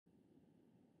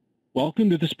Welcome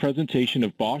to this presentation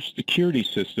of Bosch security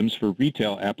systems for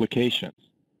retail applications.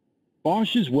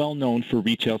 Bosch is well known for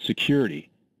retail security.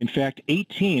 In fact,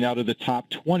 18 out of the top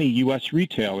 20 U.S.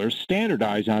 retailers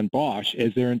standardize on Bosch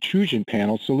as their intrusion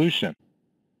panel solution.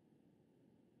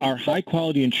 Our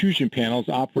high-quality intrusion panels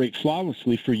operate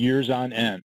flawlessly for years on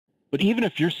end. But even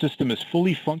if your system is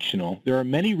fully functional, there are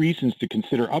many reasons to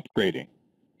consider upgrading.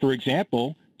 For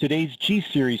example, today's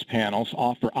G-Series panels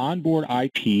offer onboard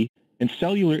IP and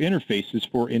cellular interfaces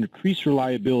for increased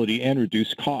reliability and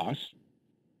reduced costs,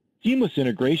 seamless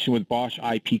integration with Bosch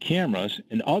IP cameras,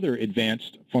 and other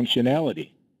advanced functionality.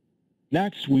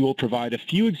 Next, we will provide a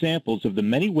few examples of the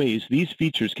many ways these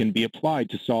features can be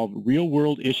applied to solve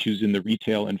real-world issues in the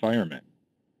retail environment.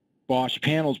 Bosch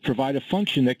panels provide a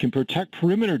function that can protect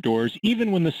perimeter doors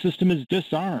even when the system is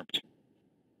disarmed.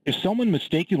 If someone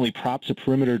mistakenly props a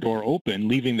perimeter door open,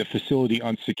 leaving the facility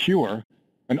unsecure,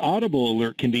 an audible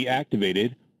alert can be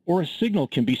activated, or a signal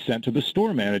can be sent to the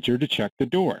store manager to check the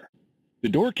door. The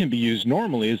door can be used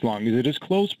normally as long as it is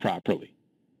closed properly.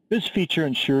 This feature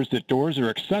ensures that doors are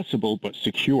accessible but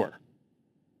secure.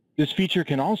 This feature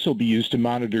can also be used to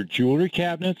monitor jewelry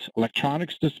cabinets,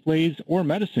 electronics displays, or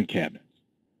medicine cabinets.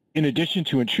 In addition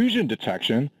to intrusion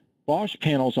detection, Bosch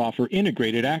panels offer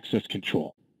integrated access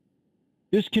control.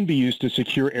 This can be used to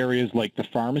secure areas like the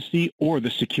pharmacy or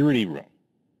the security room.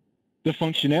 The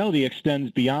functionality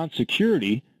extends beyond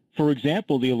security. For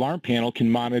example, the alarm panel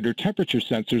can monitor temperature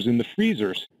sensors in the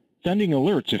freezers, sending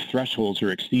alerts if thresholds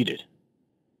are exceeded.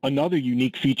 Another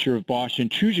unique feature of Bosch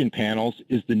intrusion panels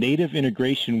is the native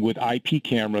integration with IP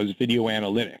cameras video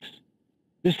analytics.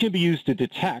 This can be used to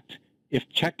detect if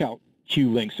checkout queue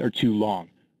links are too long,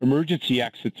 emergency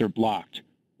exits are blocked,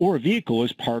 or a vehicle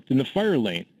is parked in the fire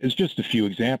lane, as just a few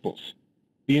examples.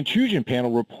 The intrusion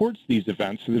panel reports these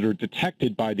events that are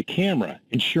detected by the camera,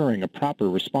 ensuring a proper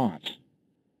response.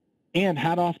 And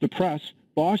hot off the press,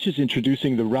 Bosch is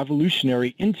introducing the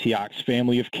revolutionary Intiox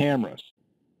family of cameras.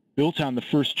 Built on the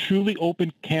first truly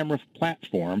open camera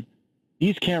platform,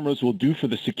 these cameras will do for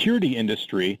the security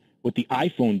industry what the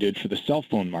iPhone did for the cell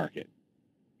phone market.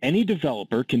 Any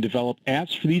developer can develop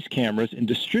apps for these cameras and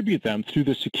distribute them through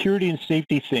the Security and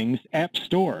Safety Things App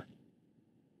Store.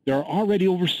 There are already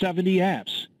over 70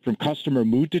 apps. From customer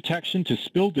mood detection to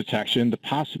spill detection, the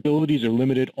possibilities are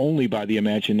limited only by the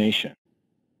imagination.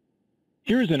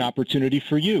 Here's an opportunity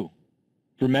for you.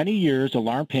 For many years,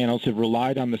 alarm panels have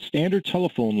relied on the standard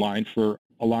telephone line for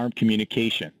alarm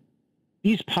communication.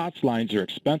 These POTS lines are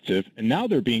expensive, and now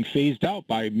they're being phased out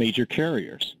by major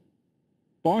carriers.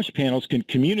 Bosch panels can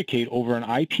communicate over an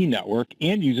IP network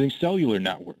and using cellular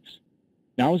networks.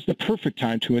 Now is the perfect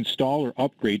time to install or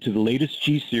upgrade to the latest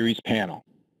G-Series panel.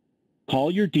 Call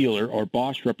your dealer or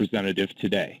Bosch representative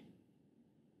today.